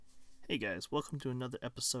Hey guys, welcome to another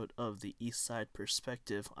episode of the Eastside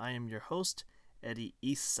Perspective. I am your host, Eddie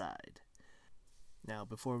Eastside. Now,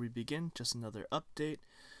 before we begin, just another update.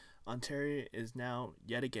 Ontario is now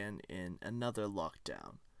yet again in another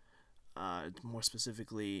lockdown. More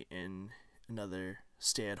specifically, in another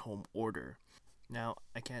stay-at-home order. Now,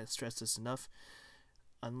 I can't stress this enough.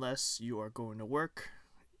 Unless you are going to work,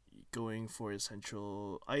 going for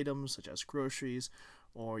essential items such as groceries,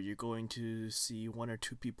 or you're going to see one or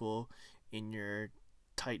two people in your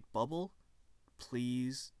tight bubble,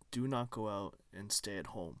 please do not go out and stay at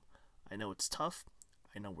home. I know it's tough.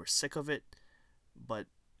 I know we're sick of it, but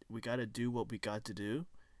we got to do what we got to do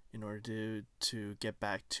in order to get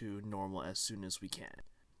back to normal as soon as we can.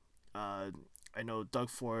 Uh, I know Doug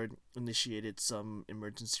Ford initiated some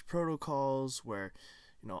emergency protocols where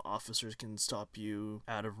officers can stop you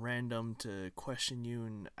out of random to question you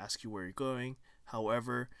and ask you where you're going.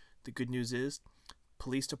 However, the good news is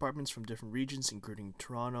police departments from different regions, including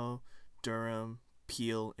Toronto, Durham,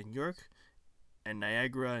 Peel, and York, and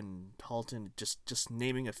Niagara and Halton, just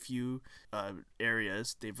naming a few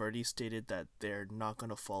areas, they've already stated that they're not going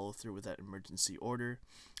to follow through with that emergency order.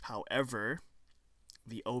 However,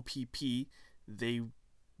 the OPP, they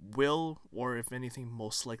will, or if anything,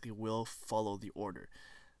 most likely will follow the order.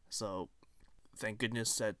 So, thank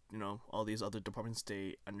goodness that all these other departments,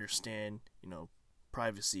 they understand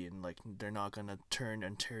privacy, and like they're not gonna turn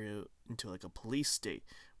Ontario into like a police state,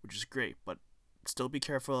 which is great. But still be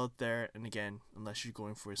careful out there. And again, unless you're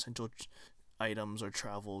going for essential items or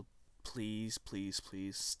travel, please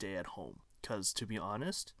stay at home. Because to be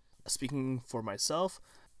honest, speaking for myself,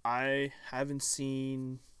 I haven't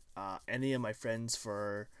seen any of my friends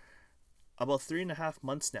for about 3.5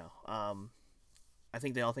 months now. I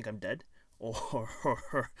think they all think I'm dead, or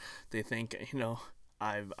they think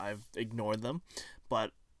I've ignored them.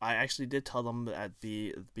 But I actually did tell them at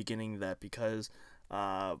the beginning that because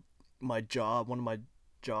one of my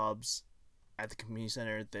jobs at the community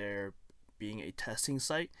center, there being a testing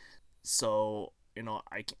site, so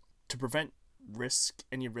to prevent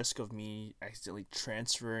any risk of me accidentally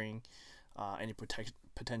transferring any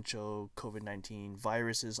potential COVID-19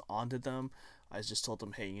 viruses onto them, I just told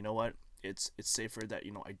them, hey, you know what? It's safer that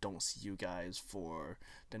I don't see you guys for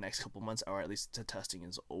the next couple months, or at least the testing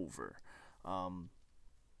is over.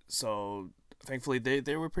 So thankfully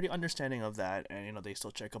they were pretty understanding of that, and they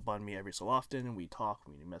still check up on me every so often, and we talk,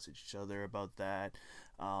 we message each other about that,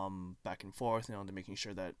 back and forth, to making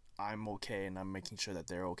sure that I'm okay, and I'm making sure that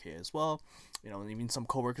they're okay as well. And even some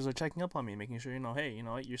coworkers are checking up on me, making sure hey,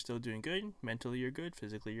 what, you're still doing good, mentally you're good,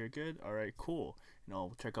 physically you're good. All right, cool.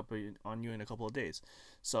 We'll check up on you in a couple of days.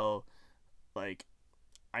 So like,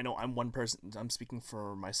 I know I'm one person, I'm speaking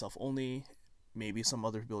for myself only. Maybe some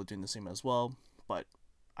other people are doing the same as well, but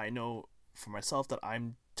I know for myself that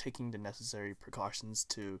I'm taking the necessary precautions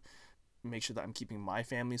to make sure that I'm keeping my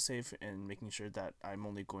family safe, and making sure that I'm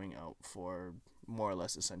only going out for more or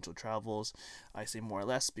less essential travels. I say more or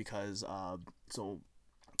less because so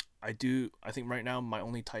I think right now my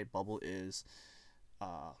only tight bubble is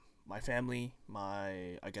my family,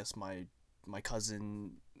 my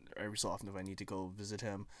cousin, every so often if I need to go visit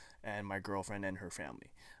him, and my girlfriend and her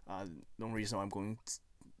family. The only reason I'm going to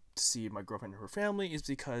see my girlfriend and her family is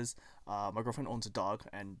because my girlfriend owns a dog,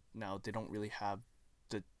 and now they don't really have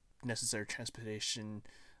the necessary transportation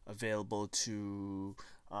available to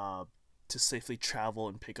safely travel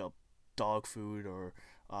and pick up dog food or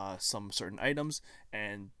some certain items.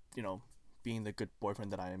 And being the good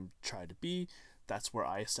boyfriend that I am trying to be, that's where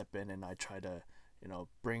I step in, and I try to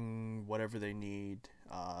bring whatever they need,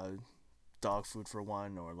 dog food for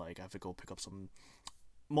one, or like I have to go pick up some.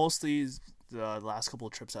 Mostly, the last couple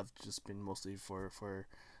of trips have just been mostly for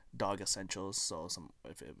dog essentials. So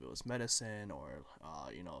if it was medicine, or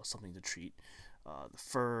something to treat the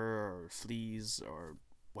fur or fleas or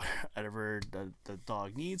whatever the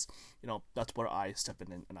dog needs, that's where I step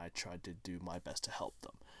in, and I try to do my best to help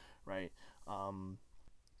them, right?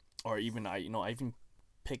 Or even I even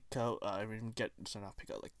pick out, I even get, so not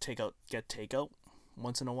pick out, like get takeout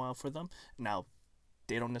once in a while for them. Now,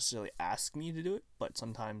 they don't necessarily ask me to do it, but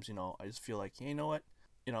sometimes I just feel like, hey, you know what,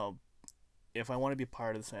 if I want to be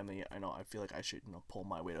part of the family, I feel like I should pull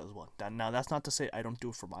my weight as well. Now that's not to say I don't do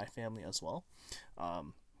it for my family as well.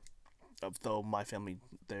 Though my family,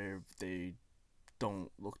 they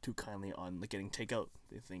don't look too kindly on like getting takeout.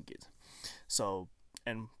 They think it so,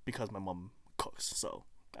 and because my mom cooks, so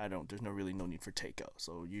there's no need for takeout.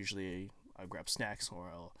 So usually I grab snacks,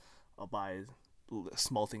 or I'll buy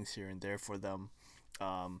small things here and there for them.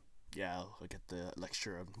 Yeah, I'll get the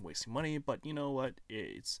lecture of wasting money, but you know what?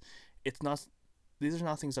 It's not. These are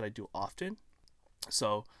not things that I do often.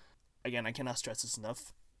 So again, I cannot stress this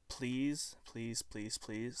enough. Please, please, please,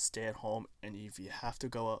 please stay at home, and if you have to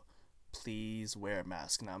go out, please wear a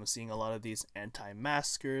mask. Now I'm seeing a lot of these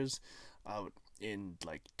anti-maskers out in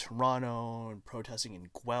like Toronto and protesting in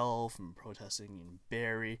Guelph and protesting in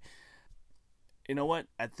Barrie. You know what?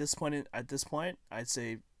 At this point, I'd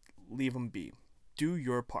say leave them be. Do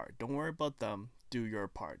your part. Don't worry about them. Do your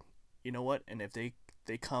part. You know what? And if they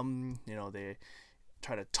come, they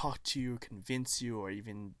try to talk to you, convince you, or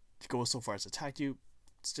even go so far as to attack you,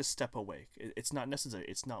 just step away. It's not necessary.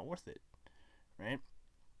 It's not worth it, right?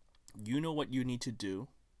 You know what you need to do,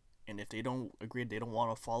 and if they don't agree, they don't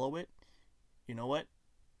want to follow it. You know what?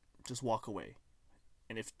 Just walk away.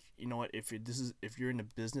 And if you know what, if you're in a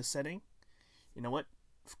business setting, you know what?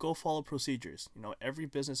 Go follow procedures. Every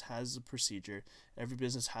business has a procedure. Every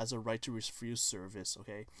business has a right to refuse service.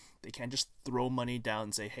 Okay, they can't just throw money down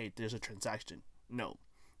and say, "Hey, there's a transaction." No,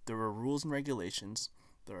 there are rules and regulations.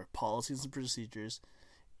 There are policies and procedures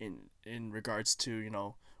in regards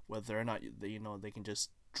to whether or not they can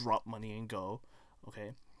just drop money and go.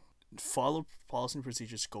 Okay, follow policy and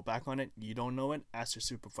procedures. Go back on it. You don't know it, ask your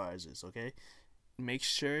supervisors. Okay, make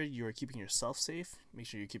sure you're keeping yourself safe. Make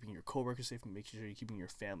sure you're keeping your coworkers safe. And make sure you're keeping your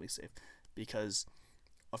family safe. Because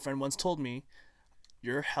a friend once told me,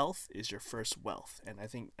 your health is your first wealth, and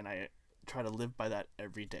I try to live by that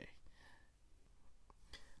every day.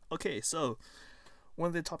 Okay, so one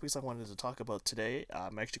of the topics I wanted to talk about today,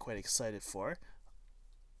 I'm actually quite excited for,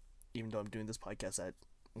 even though I'm doing this podcast at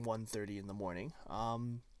 1:30 in the morning.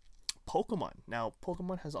 Pokemon. Now,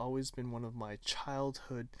 Pokemon has always been one of my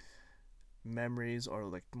childhood memories, or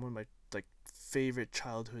like one of my like favorite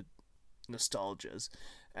childhood nostalgias,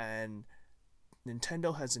 and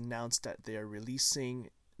Nintendo has announced that they are releasing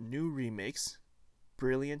new remakes,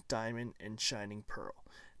 Brilliant Diamond and Shining Pearl.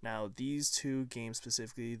 Now, these two games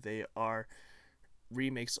specifically, they are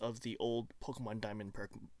remakes of the old Pokemon Diamond,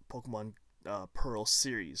 Pokemon Pearl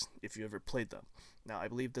series. If you ever played them, now I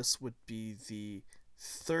believe this would be the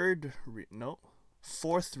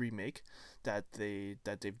fourth remake that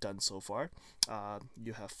they've done so far.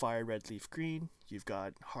 You have Fire Red, Leaf Green. You've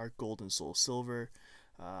got Heart Gold and Soul Silver.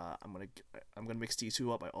 I'm gonna mix these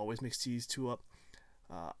two up. I always mix these two up.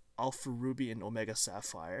 Alpha Ruby and Omega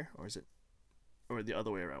Sapphire, or is it, or the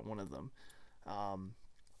other way around? One of them.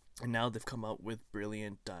 And now they've come out with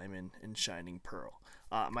Brilliant Diamond and Shining Pearl.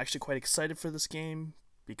 I'm actually quite excited for this game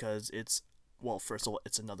because first of all,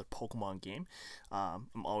 it's another Pokemon game.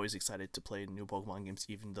 I'm always excited to play new Pokemon games,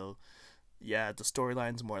 even though, yeah, the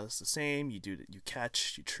storyline's more or less the same. You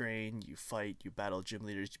catch, you train, you fight, you battle gym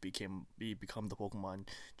leaders, you become the Pokemon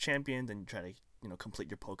champion, then you try to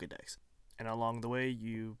complete your Pokedex. And along the way,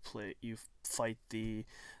 you fight the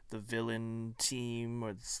villain team,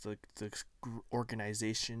 or the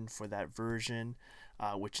organization for that version,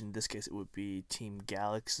 which in this case it would be Team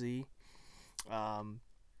Galaxy.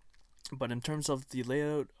 But in terms of the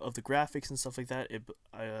layout of the graphics and stuff like that, it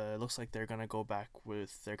looks like they're gonna go back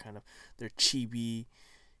with their chibi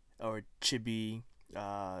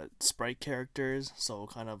sprite characters. So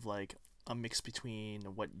kind of like a mix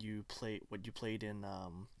between what you played in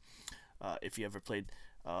if you ever played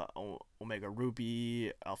Omega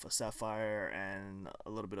Ruby, Alpha Sapphire, and a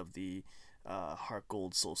little bit of the Heart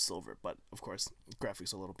Gold, Soul Silver. But of course,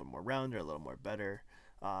 graphics are a little bit more rounded, a little more better.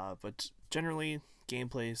 But generally,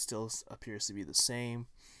 gameplay still appears to be the same.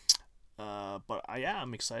 But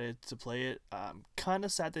I'm excited to play it. I'm kind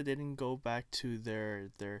of sad that they didn't go back to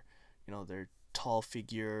their tall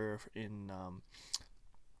figure in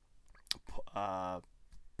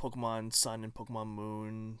Pokemon Sun and Pokemon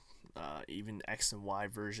Moon, even X and Y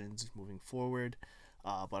versions moving forward.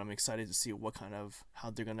 But I'm excited to see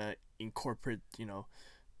how they're gonna incorporate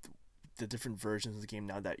the different versions of the game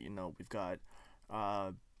now that we've got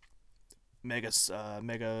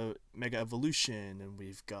Mega Evolution, and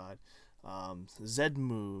we've got Z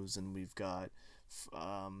moves, and we've got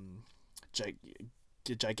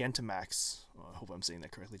Gigantamax. I hope I'm saying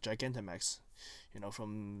that correctly. Gigantamax,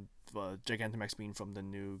 from Gigantamax being from the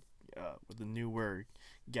newer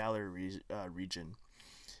Galar region.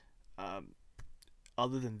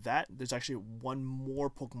 Other than that, there's actually one more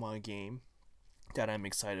Pokemon game that I'm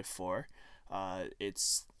excited for.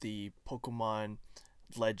 It's the Pokemon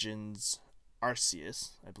Legends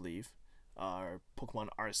Arceus, I believe, or Pokemon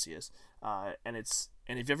Arceus. And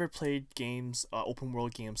if you ever played games, open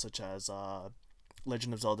world games such as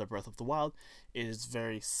Legend of Zelda: Breath of the Wild, it is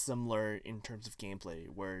very similar in terms of gameplay,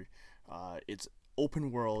 where it's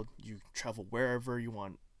open world. You travel wherever you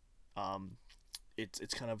want.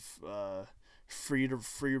 It's kind of free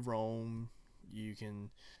roam. You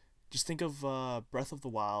can just think of Breath of the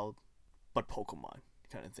Wild, but Pokemon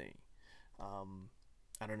kind of thing.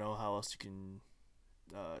 I don't know how else you can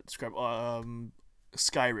describe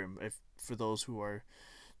Skyrim. If for those who are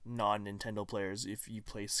non-Nintendo players, if you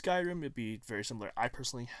play Skyrim, it'd be very similar. I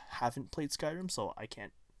personally haven't played Skyrim, so I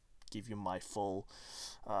can't give you my full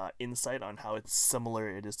insight on how it's similar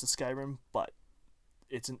it is to Skyrim, but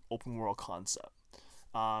it's an open world concept.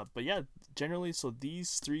 But yeah, generally, so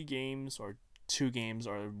these three games or two games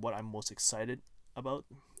are what I'm most excited about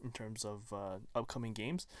in terms of upcoming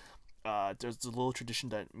games. There's a little tradition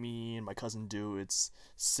that me and my cousin do. It's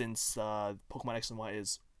since Pokemon X and Y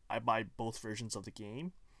is I buy both versions of the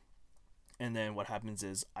game, and then what happens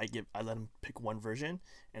is I let him pick one version,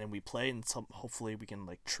 and then we play, and some hopefully we can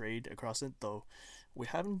like trade across it. Though we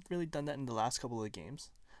haven't really done that in the last couple of games,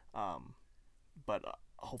 but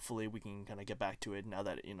hopefully we can kind of get back to it now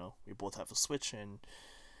that we both have a Switch, and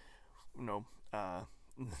you know uh,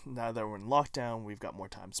 now that we're in lockdown, we've got more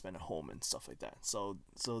time spent at home and stuff like that. So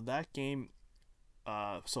that game,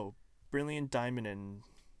 so Brilliant Diamond and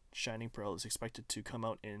Shining Pearl is expected to come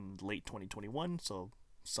out in late 2021, so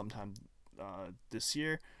sometime this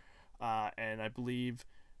year, and I believe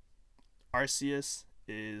Arceus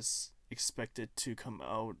is expected to come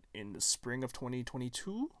out in the spring of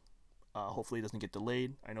 2022. Hopefully, it doesn't get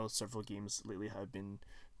delayed. I know several games lately have been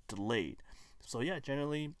delayed. So yeah,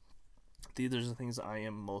 generally, these are the things I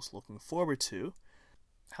am most looking forward to.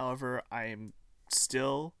 However, I am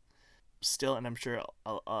still, and I'm sure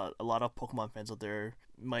a lot of Pokemon fans out there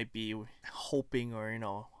might be hoping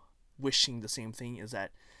or wishing the same thing, is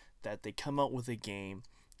that they come out with a game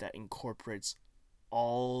that incorporates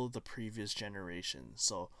all the previous generations.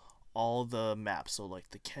 So all the maps, so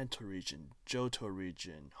like the Kanto region, Johto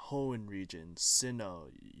region, Hoenn region,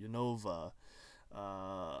 Sinnoh, Unova,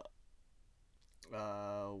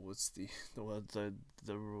 uh, what's the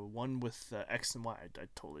one with the X and Y? I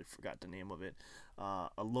totally forgot the name of it.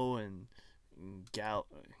 Alolan, Gal,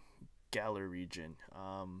 Galar region.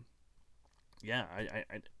 Yeah,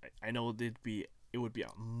 I know it would be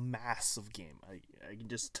a massive game. I can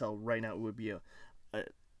just tell right now it would be a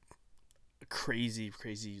crazy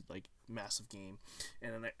like massive game,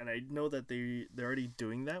 and I know that they're already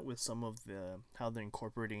doing that with some of the how they're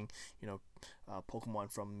incorporating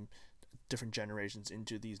Pokemon from different generations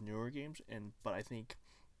into these newer games, and but I think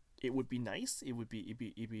it would be nice. It'd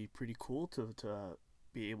be pretty cool to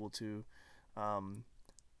be able to um,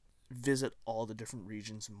 visit all the different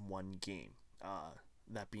regions in one game.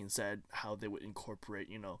 That being said, how they would incorporate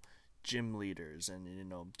gym leaders and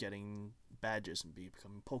getting badges and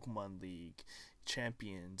becoming Pokemon League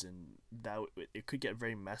champions, and that it could get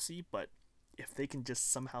very messy. But if they can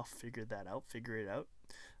just somehow figure it out,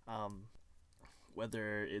 um,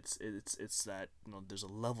 whether it's that there's a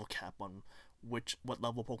level cap on what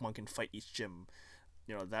level Pokemon can fight each gym,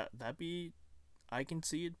 that be I can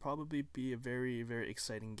see it probably be a very very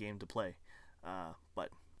exciting game to play. But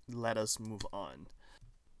let us move on.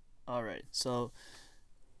 All right, so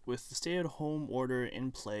with the stay-at-home order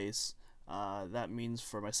in place, that means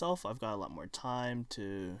for myself, I've got a lot more time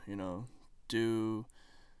to, do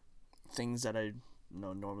things that I,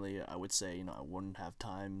 normally I would say, I wouldn't have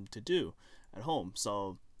time to do at home.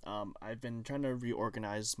 So, I've been trying to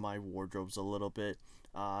reorganize my wardrobes a little bit.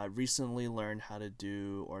 I recently learned how to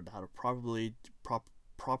do, or how to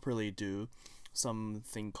properly do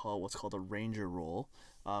something called what's called a ranger roll,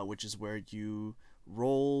 which is where you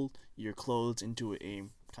roll your clothes into a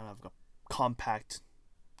kind of a compact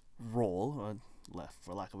roll,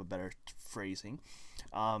 for lack of a better phrasing,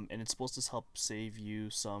 and it's supposed to help save you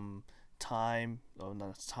some time. Oh,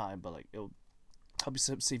 not time, but like it'll help you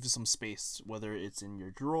save you some space, whether it's in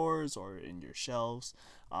your drawers or in your shelves.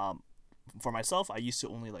 For myself, I used to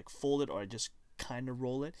only like fold it, or I just kind of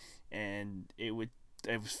roll it, and I would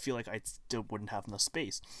feel like I still wouldn't have enough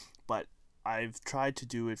space. But I've tried to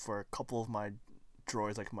do it for a couple of my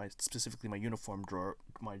drawers, like specifically my uniform drawer,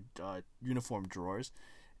 my uniform drawers,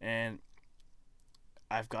 and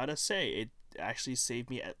I've gotta say it actually saved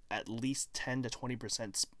me at least 10 to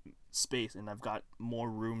 20% space, and I've got more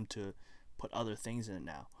room to put other things in it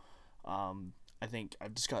now. I think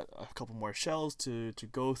I've just got a couple more shelves to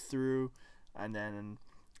go through, and then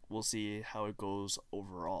we'll see how it goes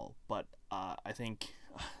overall. But I think,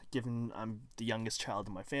 given I'm the youngest child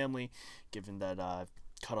in my family, given that I've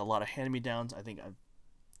got a lot of hand-me-downs, I think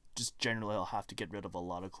I'll have to get rid of a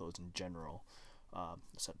lot of clothes in general.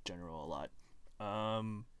 Except general a lot.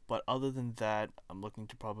 But other than that, I'm looking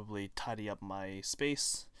to probably tidy up my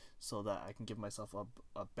space so that I can give myself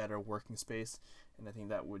a better working space, and I think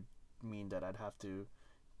that would mean that I'd have to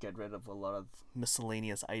get rid of a lot of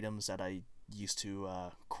miscellaneous items that I used to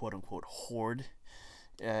quote unquote hoard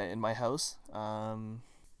in my house.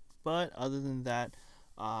 But other than that,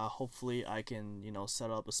 hopefully I can,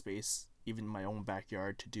 set up a space even in my own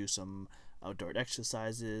backyard to do some outdoor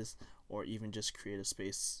exercises, or even just create a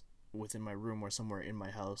space within my room or somewhere in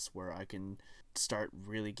my house where I can start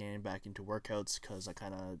really getting back into workouts, because I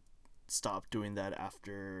kind of stopped doing that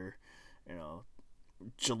after, you know,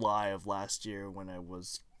 July of last year, when I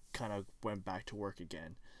was kind of went back to work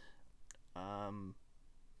again. Um,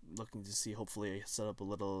 Looking to see, hopefully I set up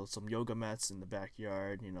some yoga mats in the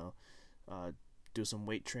backyard, uh, do some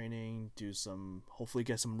weight training, hopefully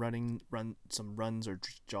get some runs or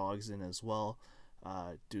jogs in as well,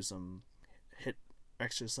 do some hit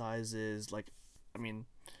exercises. Like, I mean,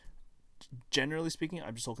 generally speaking,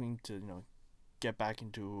 I'm just looking to, get back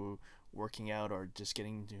into working out, or just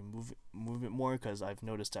getting to move it more, because I've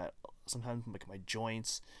noticed that sometimes, like, my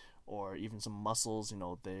joints or even some muscles,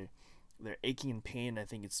 they're aching in pain. I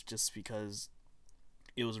think it's just because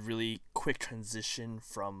it was a really quick transition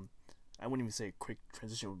from, I wouldn't even say a quick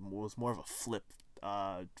transition, it was more of a flip,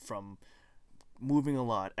 from moving a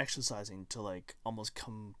lot, exercising, to like almost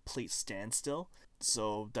complete standstill.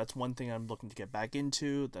 So that's one thing I'm looking to get back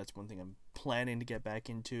into. That's one thing I'm planning to get back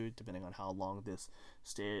into, depending on how long this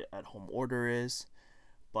stay at home order is.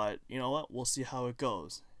 But you know what? We'll see how it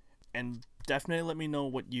goes. And definitely let me know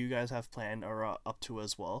what you guys have planned or up to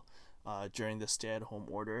as well, during the stay at home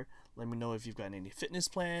order. Let me know if you've got any fitness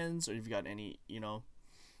plans, or if you've got any,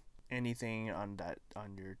 anything on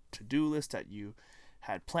your to-do list that you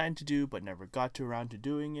had planned to do but never got to around to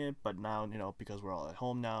doing it, but now, because we're all at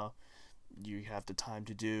home now, you have the time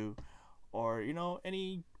to do. Or,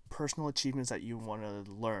 any personal achievements that you want to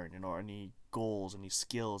learn, any goals, any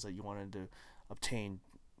skills that you wanted to obtain,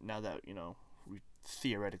 now that, we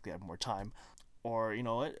theoretically have more time. Or,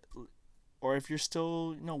 or if you're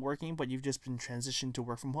still, working, but you've just been transitioned to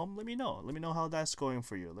work from home, let me know how that's going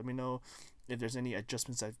for you. Let me know if there's any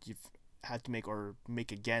adjustments that you've had to make, or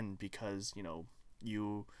make again, because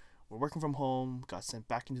you were working from home, got sent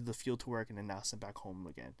back into the field to work, and then now sent back home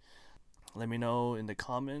again. Let me know in the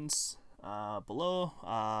comments, below.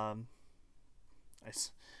 I,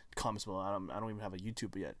 Comments below. I don't even have a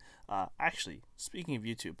YouTube yet. Actually, speaking of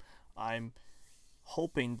YouTube, I'm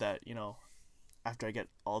hoping that, after I get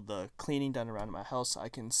all the cleaning done around my house, I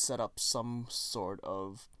can set up some sort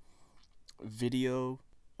of video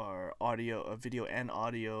or audio, a video and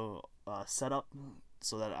audio, setup,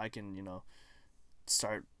 so that I can,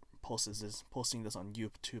 start posting this on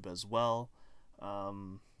YouTube as well.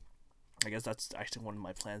 Um, I guess that's actually one of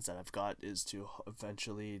my plans that I've got, is to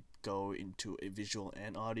eventually go into a visual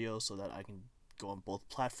and audio, so that I can go on both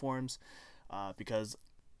platforms. Because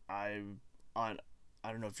on I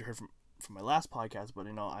don't know if you heard from my last podcast, but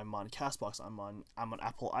I'm on Castbox, I'm on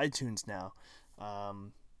Apple iTunes now,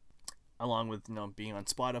 along with, being on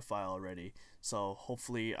Spotify already. So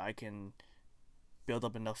hopefully I can build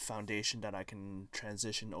up enough foundation that I can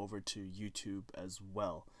transition over to YouTube as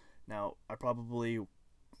well. Now, I probably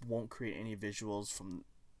won't create any visuals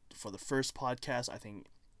for the first podcast. I think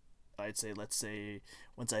let's say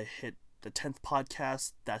once I hit the 10th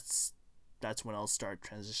podcast, that's when I'll start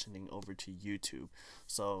transitioning over to YouTube.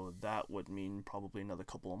 So that would mean probably another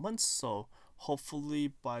couple of months. So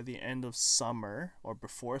hopefully by the end of summer, or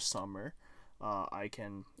before summer, or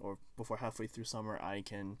before halfway through summer, I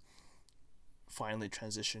can finally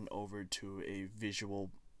transition over to a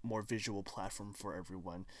more visual platform for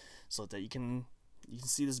everyone, so that you can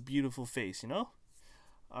see this beautiful face.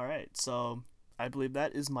 All right, so I believe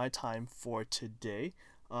that is my time for today.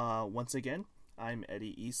 Once again, I'm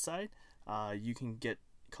Eddie Eastside. You can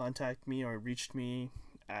contact me or reach me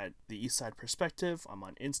at the Eastside Perspective. I'm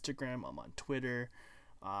on Instagram. I'm on Twitter.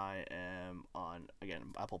 I am on,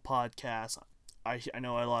 again, Apple Podcasts. I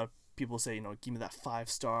know a lot of people say, give me that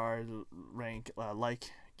 5-star rank,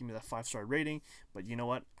 give me that 5-star rating. But you know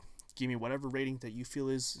what? Give me whatever rating that you feel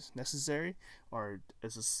is necessary or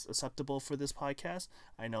is acceptable for this podcast.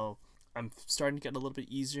 I know I'm starting to get a little bit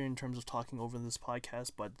easier in terms of talking over this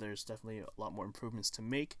podcast, but there's definitely a lot more improvements to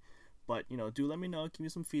make. But, do let me know. Give me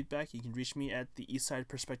some feedback. You can reach me at the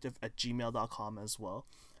eastsideperspective@gmail.com as well.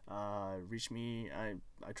 Reach me. I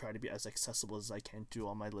try to be as accessible as I can to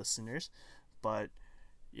all my listeners. But,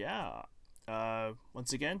 yeah.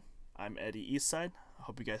 Once again, I'm Eddie Eastside. I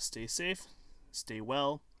hope you guys stay safe, stay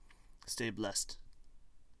well, stay blessed.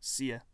 See ya.